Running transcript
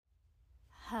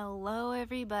Hello,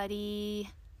 everybody.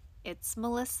 It's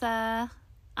Melissa.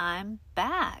 I'm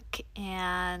back,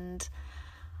 and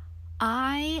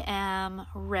I am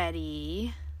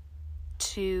ready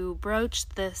to broach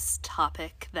this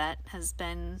topic that has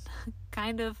been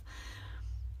kind of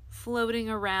floating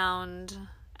around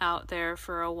out there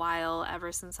for a while,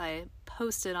 ever since I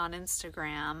posted on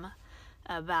Instagram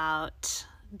about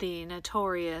the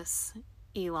notorious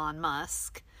Elon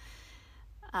Musk.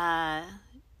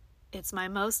 It's my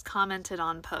most commented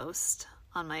on post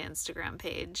on my Instagram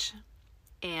page,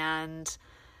 and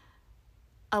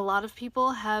a lot of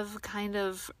people have kind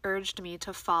of urged me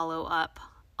to follow up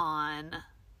on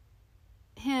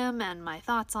him and my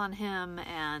thoughts on him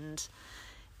and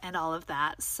all of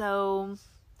that. So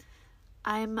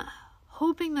I'm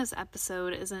hoping this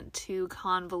episode isn't too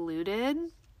convoluted,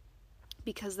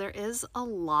 because there is a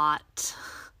lot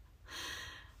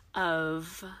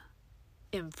of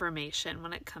information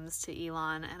when it comes to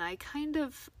Elon, and I kind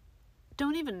of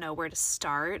don't even know where to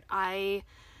start.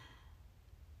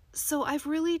 So I've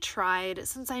really tried,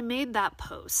 since I made that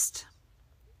post,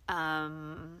 I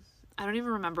don't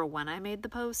even remember when I made the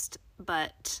post,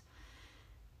 but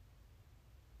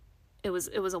it was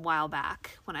a while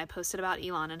back when I posted about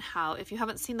Elon, and how, if you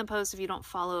haven't seen the post, if you don't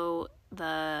follow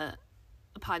the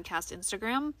podcast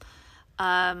Instagram,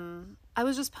 I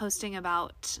was just posting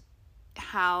about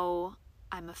how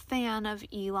I'm a fan of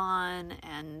Elon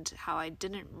and how I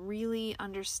didn't really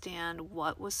understand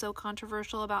what was so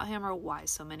controversial about him, or why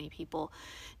so many people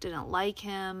didn't like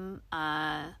him.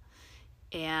 And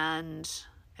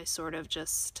I sort of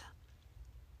just,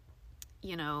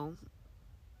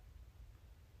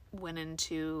 went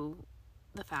into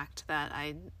the fact that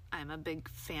I'm a big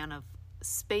fan of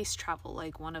space travel.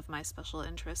 Like, one of my special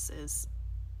interests is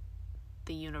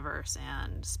the universe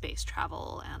and space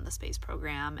travel and the space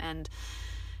program, and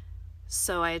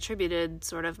so I attributed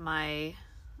sort of my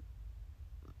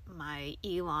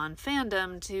Elon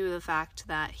fandom to the fact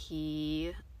that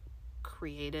he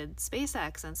created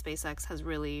SpaceX, and SpaceX has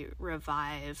really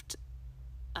revived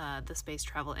the space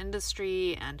travel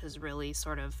industry and has really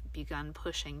sort of begun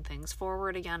pushing things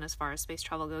forward again as far as space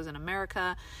travel goes in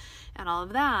America and all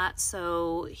of that.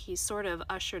 So he sort of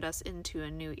ushered us into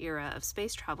a new era of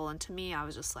space travel, and to me, I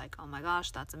was just like, oh my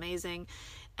gosh, that's amazing.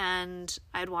 And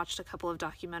I'd watched a couple of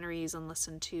documentaries and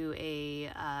listened to a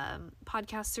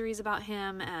podcast series about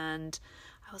him, and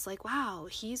I was like, wow,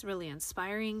 he's really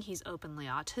inspiring. He's openly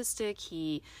autistic.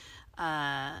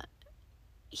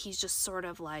 He's just sort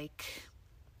of like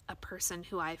a person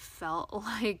who I felt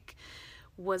like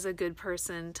was a good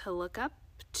person to look up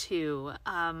to.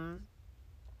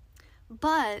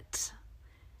 But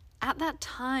at that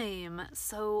time,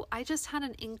 so I just had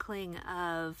an inkling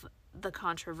of the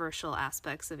controversial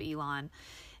aspects of Elon.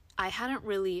 I hadn't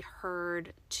really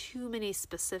heard too many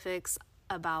specifics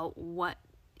about what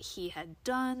he had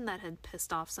done that had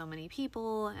pissed off so many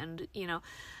people, and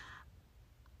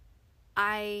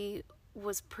I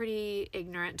was pretty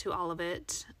ignorant to all of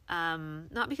it,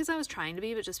 not because I was trying to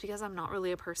be, but just because I'm not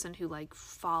really a person who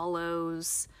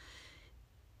follows,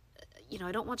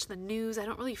 I don't watch the news. I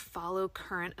don't really follow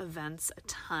current events a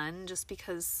ton, just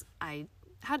because I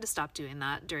had to stop doing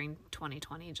that during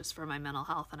 2020 just for my mental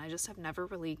health, and I just have never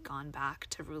really gone back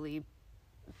to really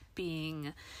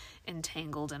being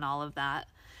entangled in all of that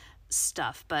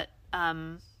stuff. But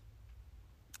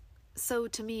so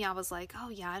to me, I was like, oh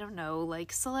yeah, I don't know,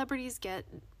 celebrities get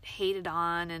hated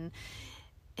on, and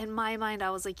in my mind, I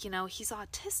was like, he's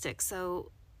autistic,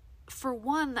 so for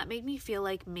one, that made me feel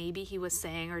like maybe he was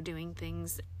saying or doing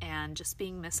things and just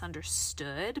being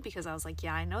misunderstood, because I was like,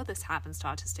 yeah, I know this happens to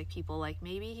autistic people.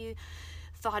 Maybe he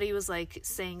thought he was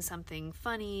saying something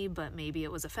funny, but maybe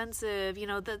it was offensive.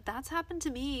 That's happened to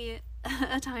me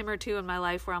a time or two in my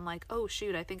life, where I'm like, oh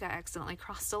shoot, I think I accidentally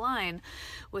crossed a line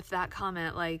with that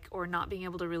comment, or not being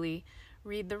able to really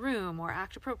read the room or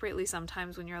act appropriately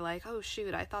sometimes, when you're like, oh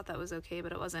shoot, I thought that was okay,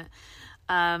 but it wasn't.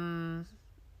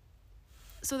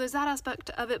 So there's that aspect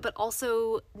of it, but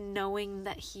also knowing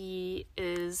that he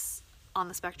is on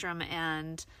the spectrum,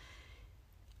 and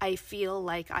I feel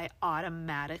like I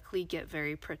automatically get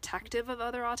very protective of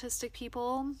other autistic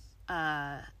people,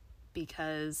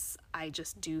 because I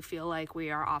just do feel like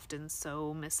we are often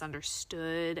so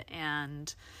misunderstood,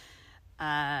 and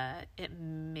it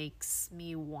makes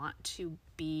me want to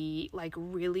be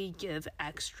really give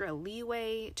extra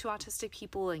leeway to autistic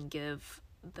people and give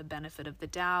the benefit of the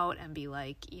doubt, and be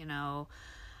I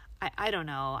don't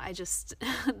know, I just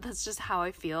that's just how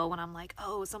I feel when I'm like,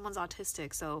 oh, someone's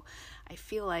autistic. So I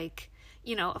feel like,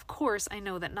 of course I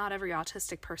know that not every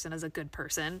autistic person is a good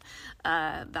person.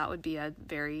 That would be a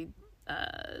very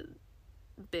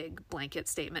big blanket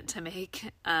statement to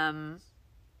make.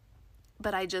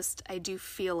 But I do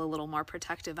feel a little more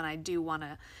protective, and I do want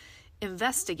to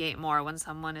investigate more when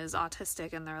someone is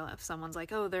autistic and if someone's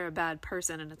like, oh, they're a bad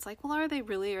person, and it's like, well, are they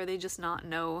really? Are they just not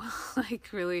know? Like,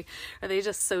 really, are they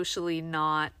just socially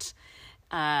not,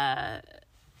 on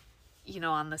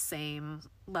the same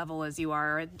level as you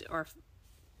are, or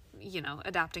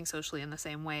adapting socially in the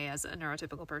same way as a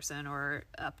neurotypical person, or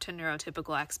up to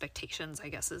neurotypical expectations, I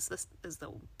guess is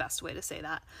the best way to say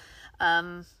that.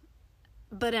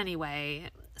 But anyway,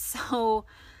 so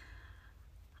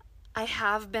I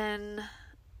have been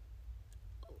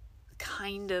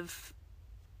kind of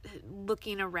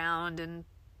looking around and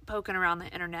poking around the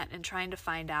internet and trying to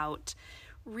find out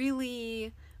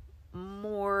really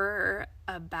more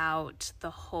about the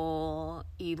whole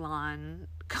Elon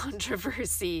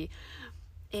controversy.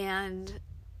 And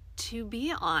to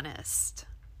be honest,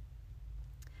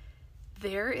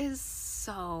 there is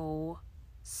so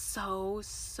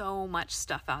much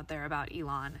stuff out there about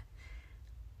Elon.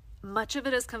 Much of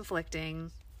it is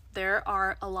conflicting. There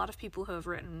are a lot of people who have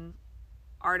written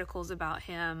articles about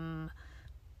him,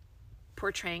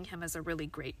 portraying him as a really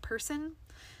great person.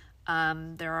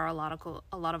 There are a lot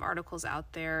of articles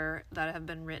out there that have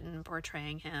been written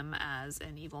portraying him as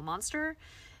an evil monster.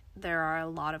 There are a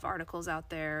lot of articles out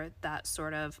there that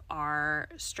sort of are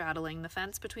straddling the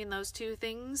fence between those two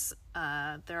things.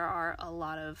 There are a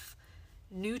lot of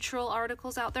neutral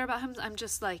articles out there about him. I'm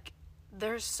just like,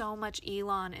 there's so much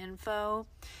Elon info,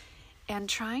 and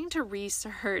trying to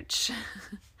research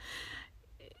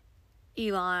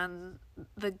Elon,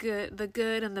 the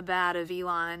good and the bad of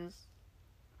Elon,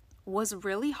 was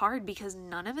really hard because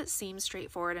none of it seemed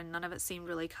straightforward and none of it seemed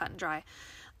really cut and dry.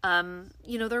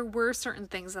 There were certain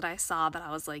things that I saw that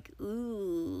I was like,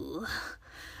 ooh,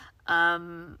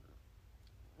 that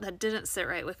didn't sit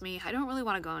right with me. I don't really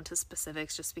want to go into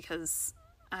specifics just because,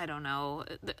 I don't know.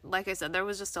 Like I said, there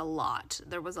was just a lot.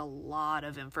 There was a lot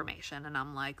of information, and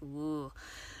I'm like, ooh.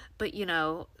 But,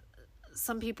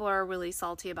 some people are really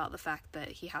salty about the fact that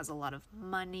he has a lot of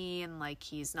money and like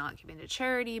he's not giving to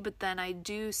charity, but then I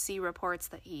do see reports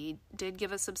that he did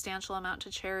give a substantial amount to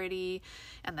charity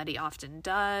and that he often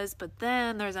does. But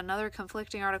then there's another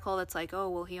conflicting article that's like, oh,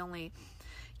 well, he only,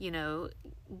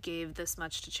 gave this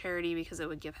much to charity because it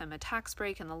would give him a tax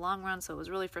break in the long run, so it was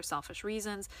really for selfish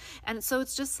reasons. And so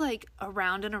it's just like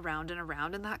around and around and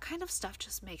around, and that kind of stuff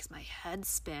just makes my head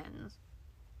spin.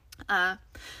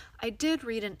 I did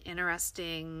read an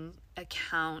interesting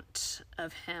account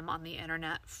of him on the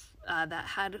internet that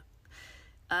had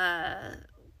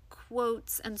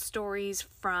quotes and stories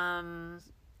from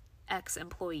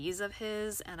ex-employees of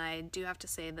his, and I do have to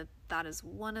say that that is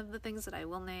one of the things that I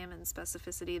will name in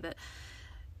specificity that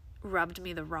rubbed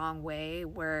me the wrong way,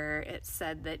 where it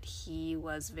said that he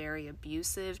was very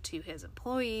abusive to his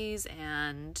employees,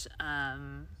 and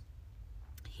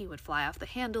he would fly off the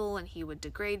handle, and he would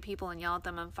degrade people and yell at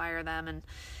them and fire them, and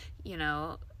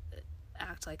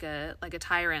act like a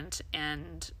tyrant.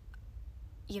 And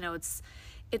it's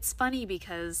funny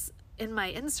because in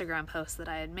my Instagram post that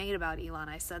I had made about Elon,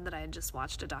 I said that I had just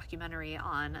watched a documentary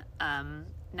on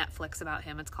Netflix about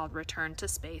him. It's called Return to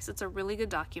Space. It's a really good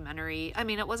documentary. I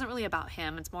mean, it wasn't really about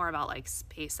him. It's more about like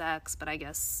SpaceX, but I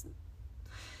guess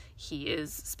he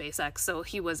is SpaceX, so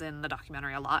he was in the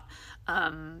documentary a lot.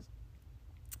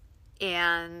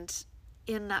 And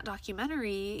in that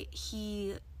documentary,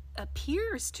 he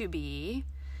appears to be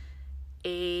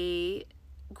a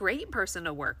great person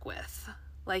to work with.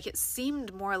 Like, it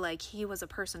seemed more like he was a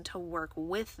person to work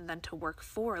with than to work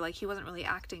for. Like, he wasn't really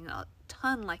acting a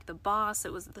ton like the boss.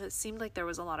 It seemed like there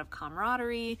was a lot of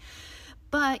camaraderie.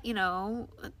 But,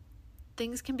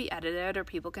 things can be edited, or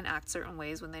people can act certain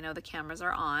ways when they know the cameras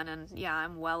are on. And yeah,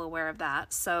 I'm well aware of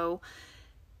that. So,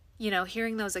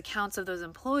 hearing those accounts of those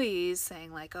employees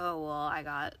saying like, oh, well, I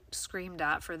got screamed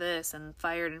at for this and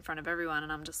fired in front of everyone.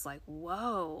 And I'm just like,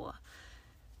 whoa,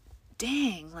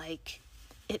 dang, like,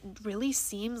 it really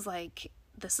seems like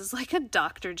this is like a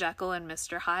Dr. Jekyll and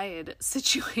Mr. Hyde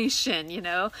situation,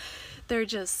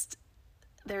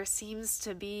 There seems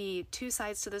to be two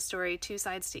sides to the story, two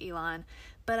sides to Elon,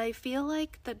 but I feel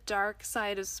like the dark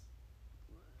side is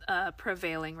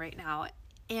prevailing right now.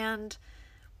 And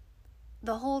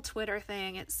the whole Twitter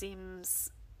thing, it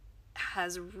seems,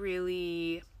 has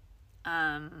really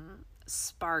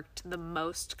sparked the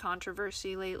most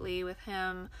controversy lately with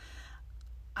him.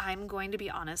 I'm going to be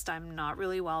honest, I'm not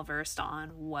really well versed on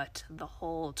what the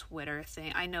whole Twitter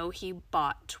thing. I know he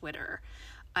bought Twitter.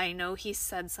 I know he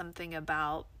said something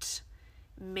about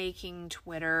making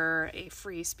Twitter a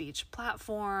free speech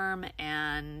platform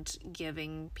and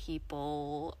giving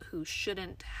people who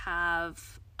shouldn't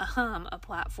have a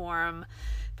platform,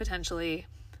 potentially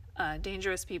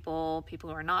dangerous people, people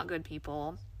who are not good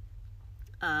people,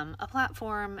 a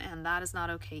platform, and that is not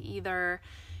okay either.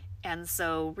 And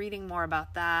so reading more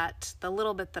about that, the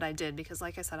little bit that I did, because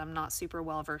like I said, I'm not super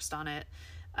well versed on it,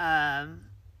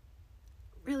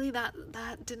 really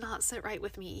that did not sit right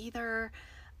with me either.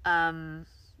 Where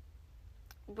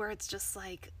it's just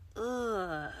like,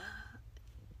 ugh.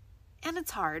 And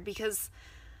it's hard because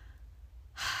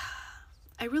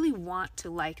I really want to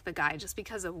like the guy just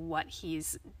because of what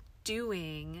he's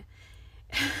doing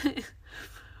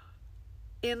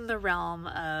in the realm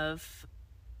of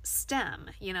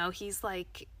STEM. You know, he's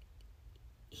like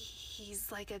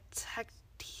a tech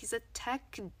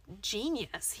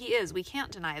genius. He is. We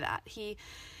can't deny that.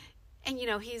 And you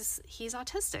know, he's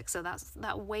autistic, so that's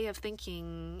that way of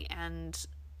thinking, and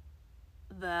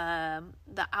the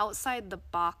outside the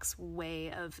box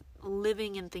way of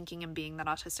living and thinking and being that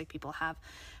autistic people have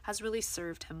has really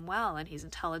served him well, and he's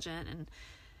intelligent and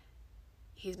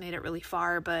he's made it really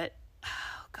far. But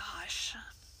oh gosh,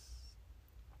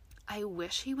 I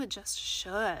wish he would just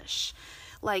shush.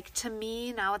 Like, to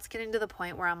me now it's getting to the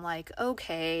point where I'm like,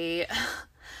 okay,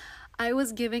 I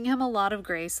was giving him a lot of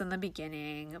grace in the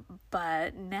beginning,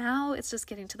 but now it's just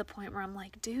getting to the point where I'm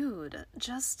like, dude,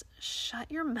 just shut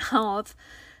your mouth,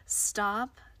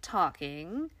 stop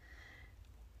talking,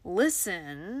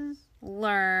 listen,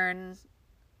 learn,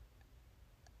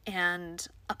 and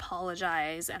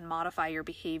apologize and modify your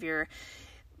behavior.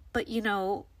 But you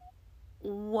know,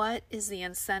 what is the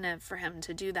incentive for him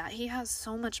to do that? He has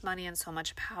so much money and so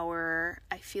much power.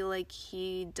 I feel like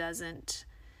he doesn't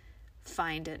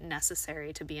find it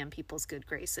necessary to be in people's good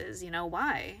graces. You know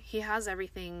why? He has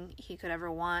everything he could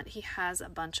ever want. He has a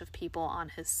bunch of people on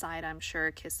his side, I'm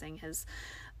sure, kissing his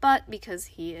butt because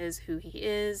he is who he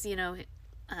is. You know,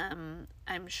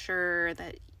 I'm sure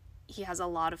that he has a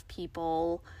lot of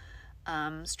people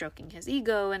stroking his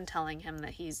ego and telling him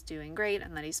that he's doing great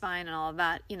and that he's fine and all of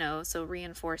that, you know, so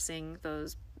reinforcing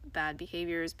those bad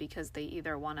behaviors because they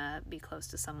either want to be close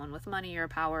to someone with money or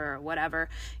power or whatever.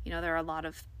 You know, there are a lot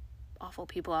of awful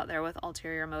people out there with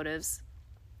ulterior motives.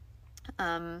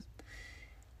 So,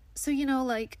 you know,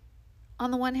 like,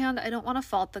 on the one hand, I don't want to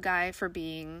fault the guy for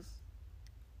being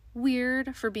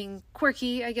weird, for being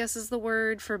quirky, I guess is the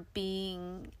word, for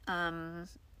being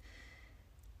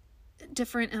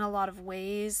different in a lot of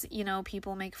ways. You know,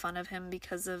 people make fun of him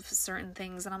because of certain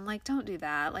things, and I'm like, don't do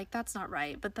that. Like, that's not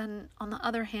right. But then on the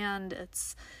other hand,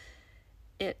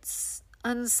 it's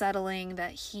unsettling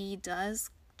that he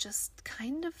does just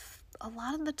kind of a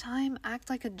lot of the time act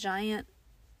like a giant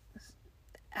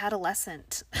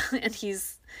adolescent. And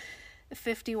he's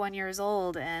 51 years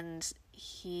old, and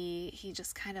he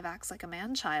just kind of acts like a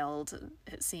man-child,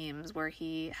 it seems, where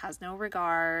he has no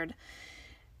regard.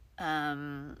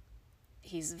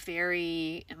 He's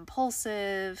very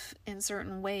impulsive in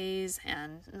certain ways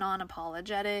and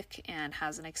non-apologetic and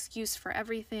has an excuse for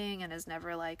everything and is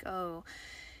never like, oh,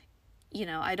 you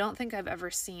know, I don't think I've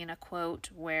ever seen a quote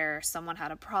where someone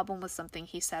had a problem with something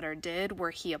he said or did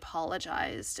where he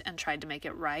apologized and tried to make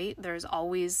it right. There's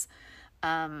always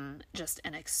just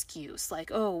an excuse,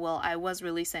 like, oh, well, I was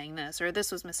really saying this, or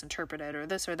this was misinterpreted, or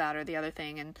this or that or the other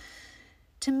thing. And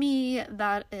to me,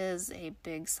 that is a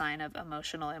big sign of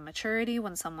emotional immaturity,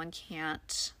 when someone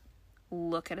can't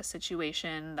look at a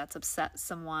situation that's upset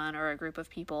someone or a group of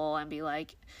people and be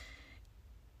like,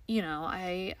 you know,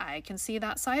 I can see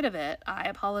that side of it. I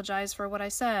apologize for what I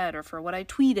said or for what I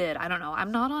tweeted. I don't know.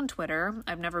 I'm not on Twitter.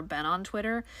 I've never been on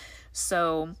Twitter.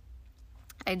 So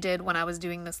I did, when I was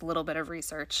doing this little bit of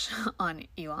research on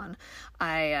Elon,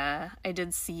 I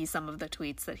did see some of the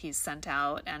tweets that he's sent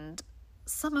out, and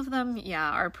some of them,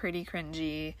 yeah, are pretty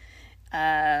cringy.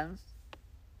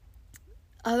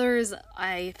 Others,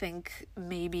 I think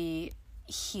maybe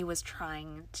he was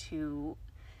trying to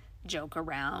joke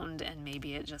around and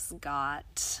maybe it just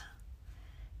got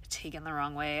taken the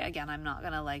wrong way. Again, I'm not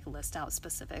gonna like list out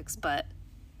specifics, but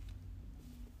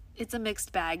it's a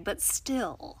mixed bag. But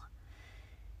still,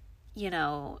 you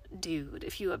know, dude,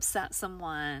 if you upset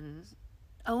someone,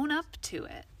 own up to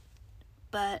it.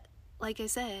 But like I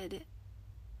said,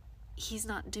 he's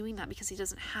not doing that because he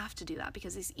doesn't have to do that,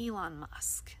 because he's Elon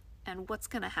Musk. And what's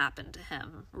going to happen to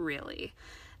him, really?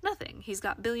 Nothing. He's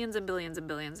got billions and billions and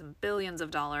billions and billions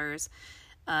of dollars.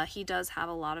 He does have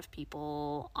a lot of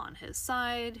people on his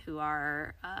side who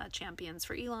are champions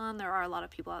for Elon. There are a lot of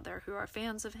people out there who are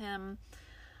fans of him.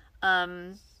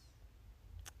 I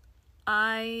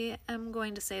I am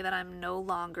going to say that I'm no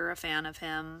longer a fan of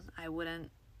him. I wouldn't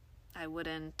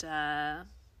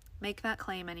make that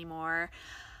claim anymore.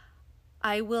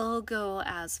 I will go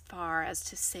as far as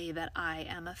to say that I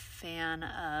am a fan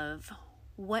of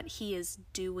what he is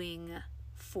doing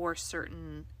for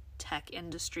certain tech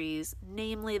industries,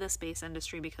 namely the space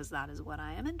industry, because that is what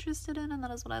I am interested in and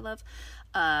that is what I love.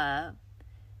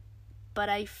 But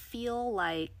I feel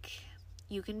like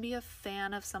you can be a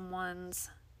fan of someone's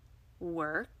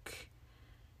work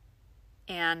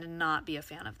and not be a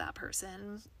fan of that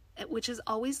person, which is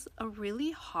always a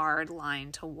really hard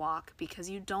line to walk because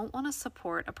you don't want to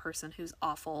support a person who's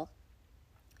awful.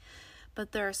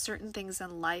 But there are certain things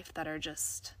in life that are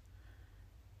just,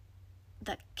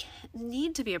 that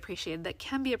need to be appreciated, that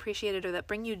can be appreciated, or that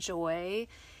bring you joy.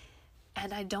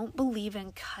 And I don't believe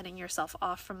in cutting yourself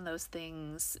off from those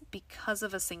things because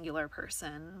of a singular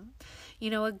person. You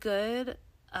know, a good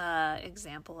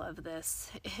example of this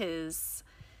is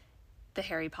the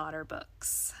Harry Potter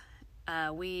books.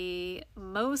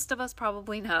 Most of us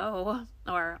probably know,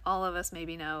 or all of us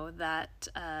maybe know, that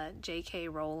J.K.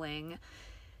 Rowling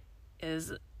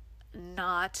is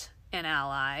not an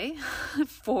ally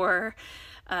for,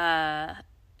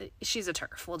 she's a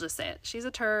TERF, we'll just say it. She's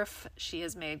a TERF. She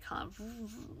has made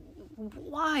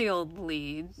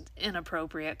wildly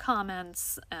inappropriate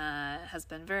comments, has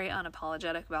been very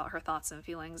unapologetic about her thoughts and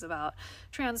feelings about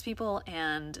trans people,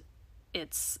 and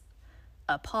it's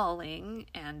appalling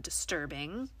and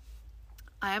disturbing.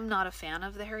 I am not a fan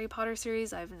of the Harry Potter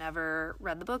series. I've never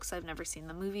read the books. I've never seen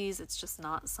the movies. It's just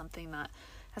not something that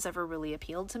has ever really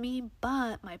appealed to me.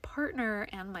 But my partner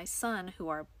and my son, who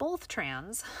are both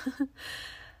trans,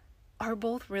 are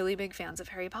both really big fans of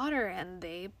Harry Potter, and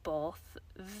they both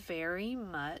very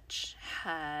much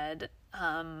had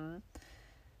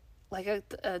like a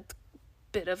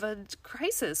bit of a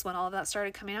crisis when all of that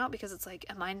started coming out, because it's like,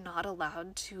 am I not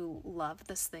allowed to love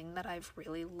this thing that I've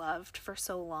really loved for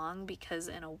so long? Because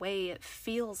in a way it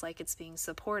feels like it's being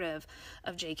supportive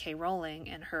of J.K. Rowling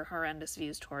and her horrendous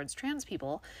views towards trans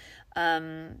people.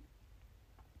 But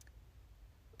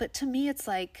to me, it's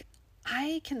like,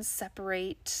 I can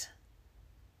separate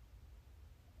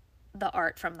the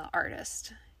art from the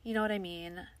artist. You know what I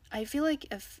mean? I feel like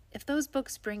if those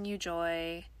books bring you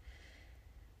joy,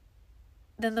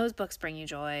 then those books bring you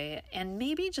joy, and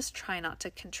maybe just try not to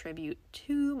contribute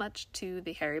too much to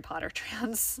the Harry Potter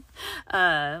trans,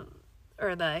 or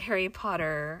the Harry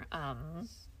Potter,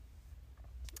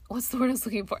 what's the word I was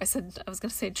looking for? I was going to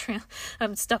say trans,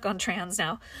 I'm stuck on trans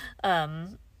now.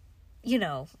 You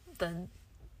know, the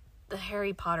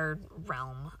Harry Potter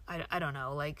realm. I don't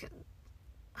know, like,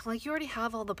 I'm like, you already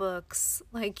have all the books,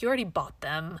 like, you already bought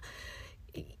them,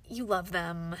 you love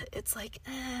them. It's like,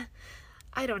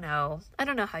 I don't know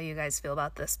how you guys feel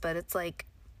about this, but it's like,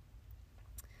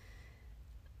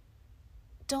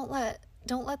 don't let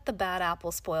the bad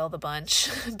apple spoil the bunch.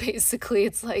 Basically,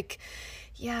 it's like,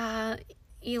 yeah,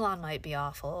 Elon might be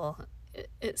awful.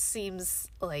 It seems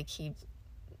like he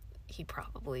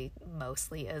probably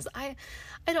mostly is. I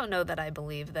don't know that I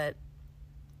believe that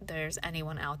there's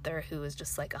anyone out there who is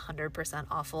just like 100%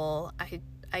 awful.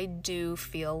 I do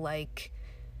feel like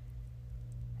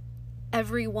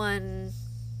everyone,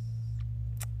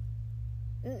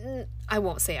 I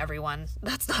won't say everyone,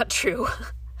 that's not true.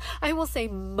 I will say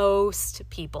most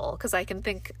people, because I can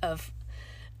think of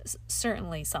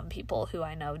certainly some people who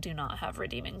I know do not have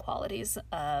redeeming qualities.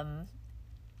 But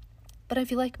I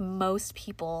feel like most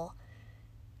people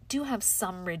do have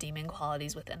some redeeming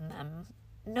qualities within them.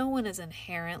 No one is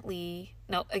inherently,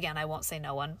 no, again, I won't say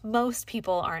no one. Most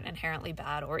people aren't inherently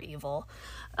bad or evil.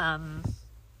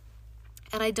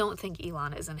 And I don't think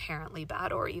Elon is inherently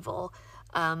bad or evil.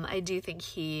 I do think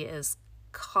he is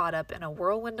caught up in a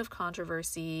whirlwind of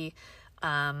controversy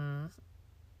by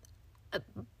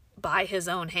his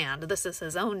own hand. This is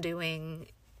his own doing,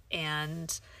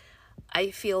 and I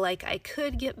feel like I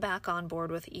could get back on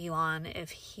board with Elon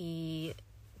if he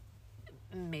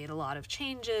made a lot of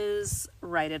changes,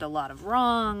 righted a lot of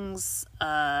wrongs,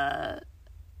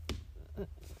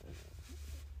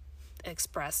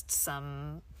 expressed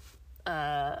some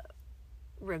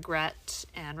regret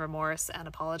and remorse and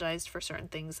apologized for certain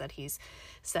things that he's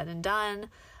said and done,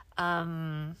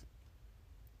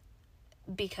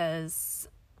 because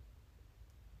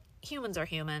humans are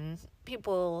human.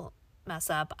 People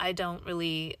mess up. I don't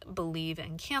really believe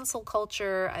in cancel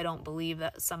culture. I don't believe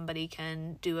that somebody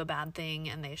can do a bad thing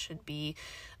and they should be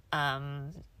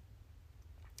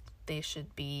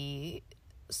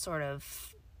sort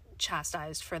of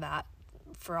chastised for that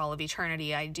for all of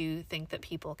eternity. I do think that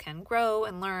people can grow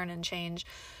and learn and change.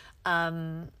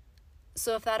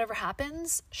 So if that ever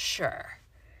happens, sure,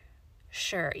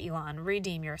 Elon,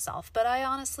 redeem yourself. But I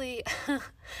honestly,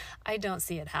 I don't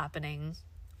see it happening.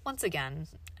 Once again,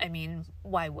 I mean,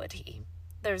 why would he?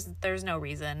 There's no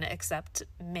reason, except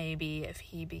maybe if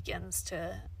he begins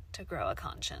to grow a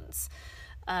conscience.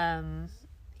 I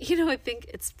think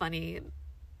it's funny.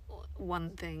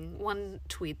 One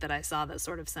tweet that I saw that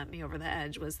sort of sent me over the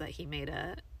edge was that he made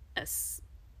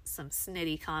some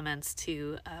snitty comments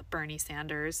to Bernie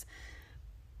Sanders.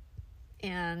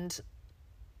 And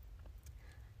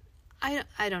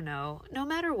I don't know. No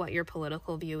matter what your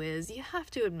political view is, you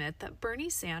have to admit that Bernie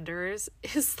Sanders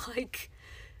is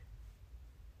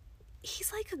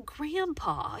he's like a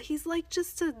grandpa. He's like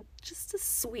just a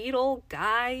sweet old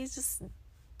guy. He's just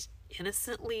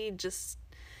innocently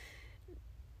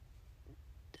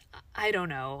I don't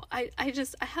know. I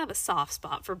have a soft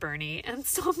spot for Bernie, and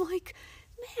so I'm like,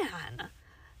 man,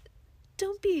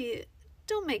 don't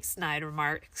make snide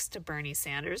remarks to Bernie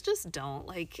Sanders. Just don't.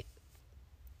 Like,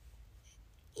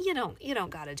 you don't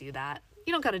gotta do that.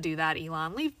 You don't gotta do that,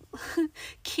 Elon.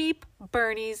 Keep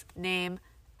Bernie's name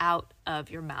out of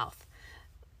your mouth.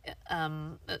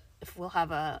 If we'll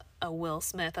have a Will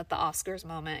Smith at the Oscars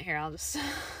moment here, I'll just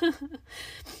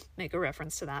make a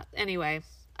reference to that. Anyway,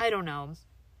 I don't know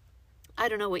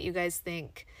what you guys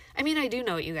think. I mean, I do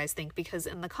know what you guys think, because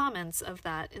in the comments of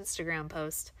that Instagram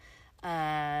post,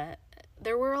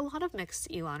 there were a lot of mixed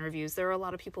Elon reviews. There were a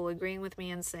lot of people agreeing with me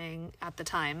and saying, at the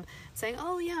time,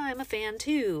 oh yeah, I'm a fan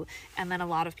too. And then a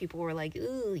lot of people were like,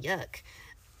 ooh, yuck.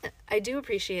 I do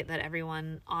appreciate that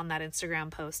everyone on that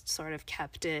Instagram post sort of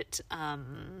kept it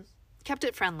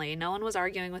friendly. No one was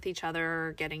arguing with each other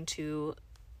or getting too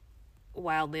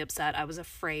wildly upset. I was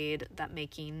afraid that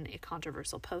making a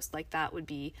controversial post like that would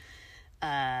be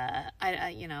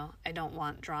I don't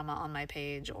want drama on my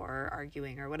page or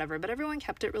arguing or whatever, but everyone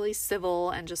kept it really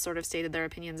civil and just sort of stated their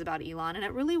opinions about Elon, and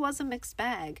it really was a mixed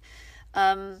bag.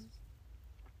 And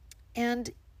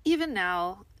even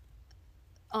now,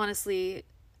 honestly,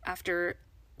 after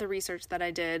the research that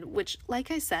I did, which,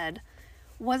 like I said,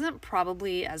 wasn't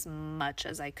probably as much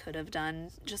as I could have done,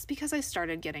 just because I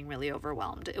started getting really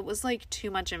overwhelmed. It was like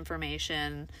too much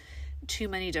information, too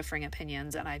many differing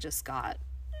opinions, and I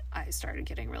started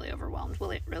getting really overwhelmed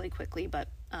really quickly. But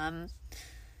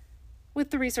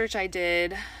with the research I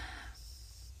did,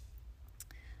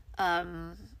 I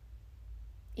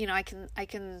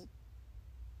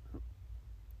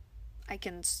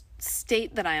can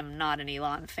state that I am not an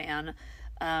Elon fan,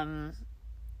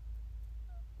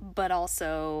 but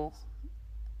also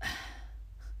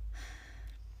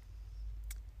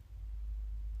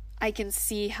I can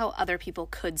see how other people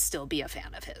could still be a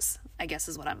fan of his, I guess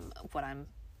is what I'm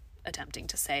attempting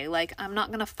to say. Like, I'm not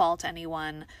going to fault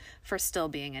anyone for still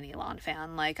being an Elon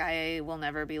fan. Like, I will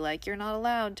never be like, you're not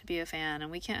allowed to be a fan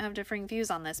and we can't have differing views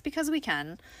on this, because we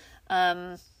can.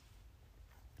 And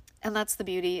that's the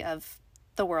beauty of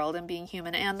the world and being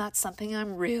human. And that's something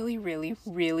I'm really, really,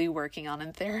 really working on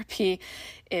in therapy,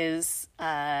 is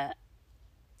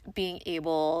being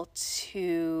able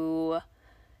to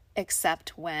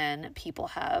accept when people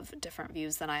have different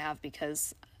views than I have,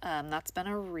 because that's been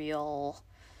a real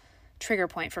trigger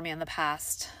point for me in the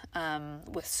past,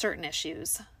 with certain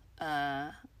issues,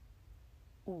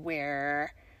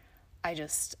 where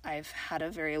I've had a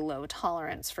very low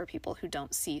tolerance for people who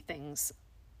don't see things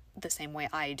the same way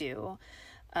I do.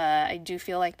 I do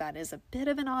feel like that is a bit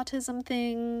of an autism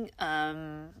thing,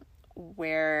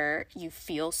 where you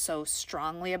feel so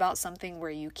strongly about something where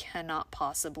you cannot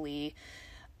possibly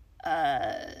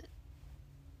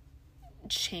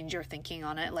change your thinking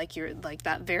on it. Like, you're like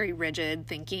that very rigid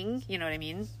thinking, you know what I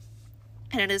mean?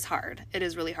 And it is hard. It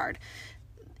is really hard.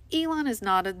 Elon is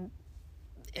not an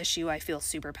issue I feel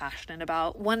super passionate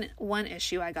about. One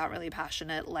issue I got really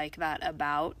passionate like that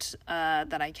about,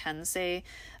 that I can say,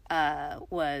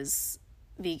 was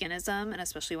veganism. And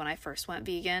especially when I first went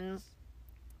vegan,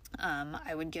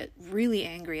 I would get really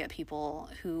angry at people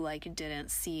who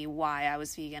didn't see why I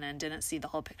was vegan and didn't see the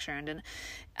whole picture, and didn't,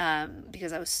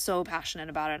 because I was so passionate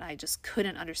about it, and I just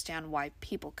couldn't understand why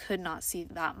people could not see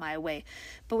that my way.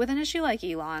 But with an issue like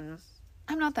Elon,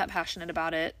 I'm not that passionate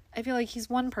about it. I feel like he's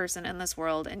one person in this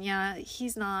world, and yeah,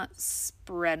 he's not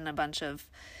spreading a bunch of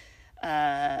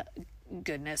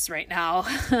goodness right now.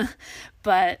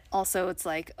 But also it's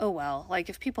like, oh well, like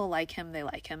if people like him, they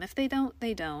like him. If they don't,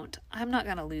 they don't. I'm not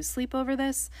gonna lose sleep over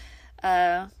this.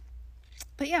 But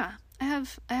yeah, I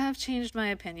have changed my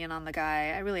opinion on the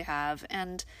guy. I really have.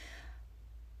 And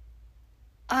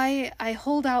I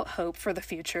hold out hope for the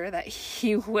future that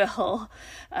he will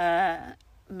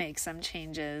make some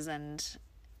changes and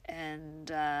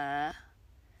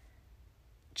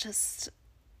just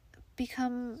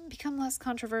become less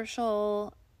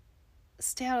controversial,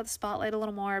 stay out of the spotlight a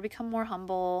little more, become more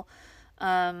humble.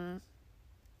 I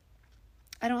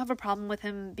don't have a problem with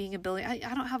him being a billionaire.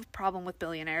 I don't have a problem with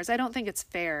billionaires. I don't think it's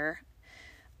fair.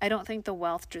 I don't think the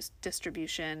wealth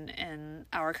distribution in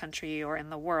our country or in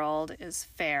the world is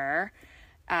fair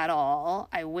at all.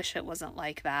 I wish it wasn't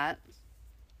like that.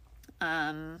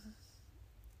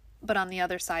 But on the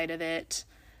other side of it,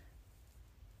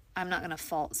 I'm not going to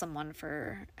fault someone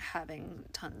for having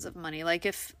tons of money.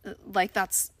 If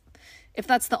that's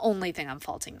the only thing I'm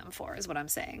faulting them for, is what I'm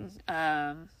saying.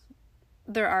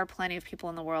 There are plenty of people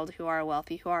in the world who are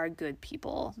wealthy, who are good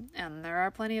people. And there are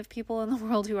plenty of people in the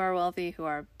world who are wealthy, who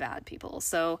are bad people.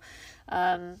 So,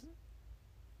 it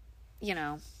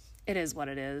is what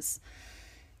it is.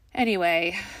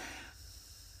 Anyway,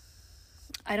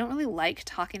 I don't really like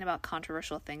talking about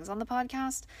controversial things on the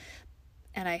podcast.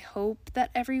 And I hope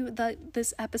that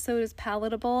this episode is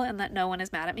palatable and that no one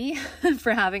is mad at me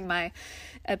for having my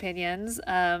opinions.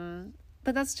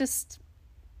 But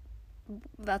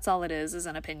that's all it is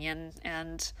an opinion,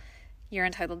 and you're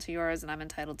entitled to yours and I'm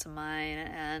entitled to mine.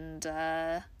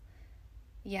 And,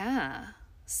 yeah.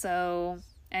 So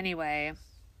anyway,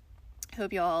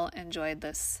 hope you all enjoyed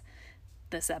this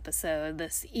episode,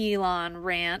 this Elon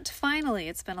rant. Finally,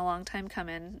 it's been a long time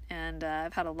coming, and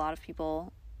I've had a lot of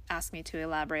people ask me to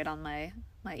elaborate on my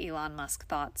Elon Musk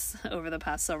thoughts over the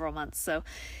past several months. So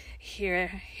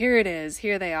here it is.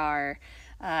 Here they are.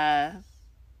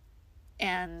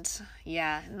 And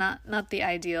yeah, not the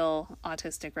ideal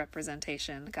autistic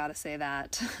representation, gotta say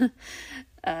that.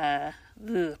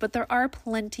 But there are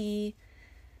plenty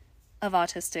of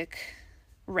autistic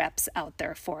reps out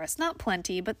there for us. Not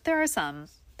plenty, but there are some.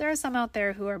 There are some out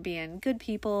there who are being good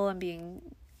people and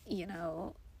being,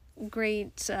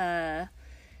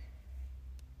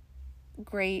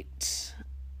 great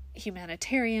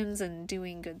humanitarians and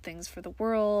doing good things for the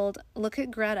world. Look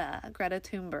at Greta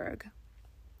Thunberg.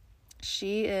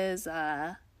 She is,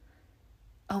 oh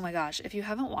my gosh, if you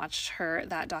haven't watched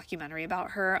that documentary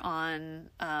about her on,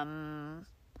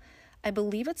 I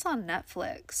believe it's on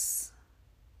Netflix.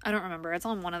 I don't remember. It's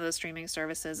on one of those streaming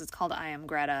services. It's called I Am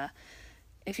Greta.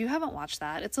 If you haven't watched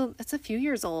that, it's a few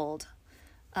years old.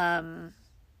 But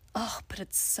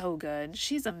it's so good.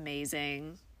 She's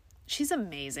amazing.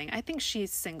 I think she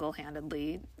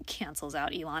single-handedly cancels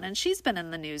out Elon, and she's been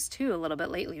in the news too a little bit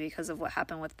lately because of what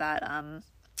happened with that,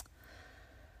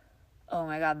 oh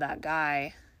my God, that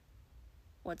guy.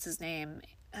 What's his name?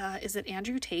 Is it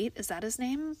Andrew Tate? Is that his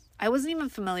name? I wasn't even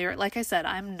familiar. Like I said,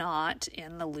 I'm not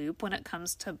in the loop when it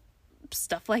comes to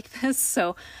stuff like this,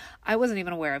 so I wasn't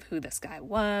even aware of who this guy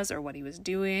was or what he was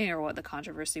doing or what the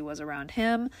controversy was around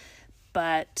him.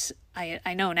 But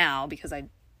I know now because I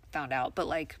found out, but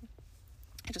I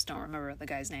just don't remember the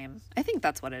guy's name. I think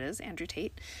that's what it is, Andrew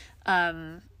Tate.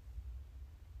 And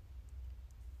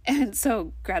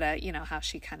so Greta, how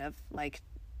she kind of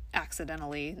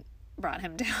accidentally brought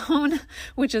him down,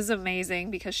 which is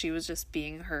amazing because she was just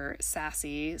being her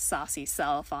sassy, saucy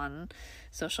self on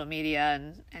social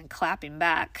media and clapping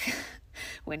back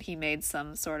when he made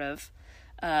some sort of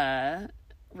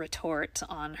retort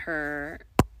on her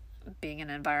being an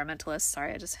environmentalist.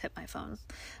 Sorry, I just hit my phone.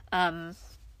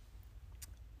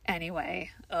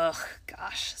 Anyway,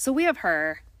 gosh. So we have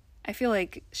her. I feel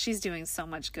like she's doing so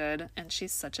much good, and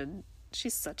she's such a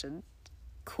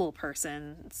cool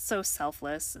person, so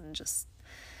selfless and just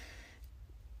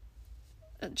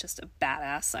a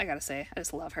badass. I gotta say, I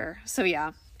just love her. So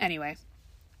yeah. Anyway.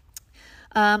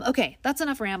 Okay, that's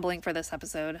enough rambling for this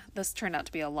episode. This turned out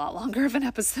to be a lot longer of an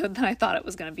episode than I thought it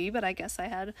was going to be, but I guess I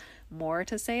had more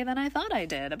to say than I thought I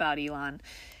did about Elon.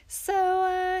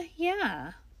 So,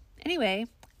 yeah. Anyway,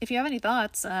 if you have any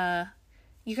thoughts,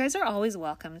 you guys are always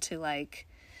welcome to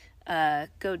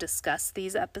go discuss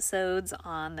these episodes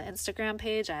on the Instagram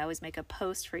page. I always make a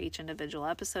post for each individual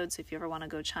episode, so if you ever want to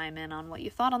go chime in on what you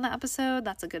thought on the episode,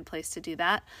 that's a good place to do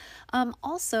that.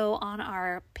 Also on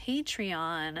our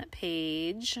Patreon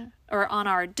page, or on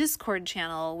our Discord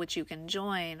channel, which you can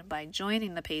join by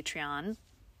joining the Patreon,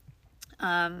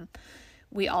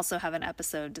 we also have an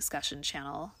episode discussion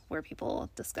channel where people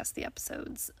discuss the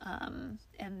episodes.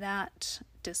 And that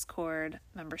Discord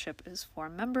membership is for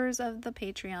members of the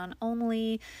Patreon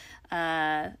only.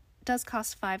 Does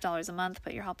cost $5 a month,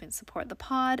 but you're helping support the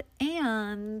pod,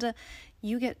 and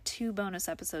you get 2 bonus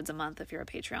episodes a month if you're a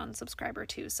Patreon subscriber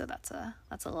too. So that's a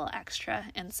little extra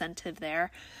incentive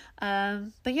there.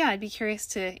 But yeah, I'd be curious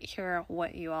to hear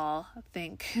what you all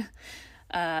think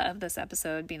of this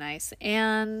episode. Be nice.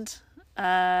 And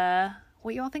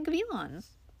what you all think of Elon,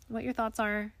 what your thoughts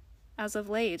are as of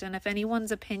late, and if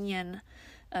anyone's opinion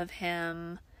of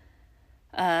him,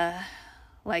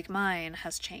 like mine,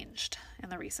 has changed in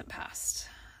the recent past.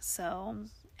 So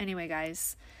anyway,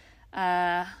 guys,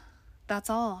 that's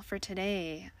all for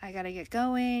today. I gotta get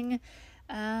going,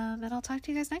 and I'll talk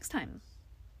to you guys next time.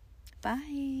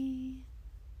 Bye.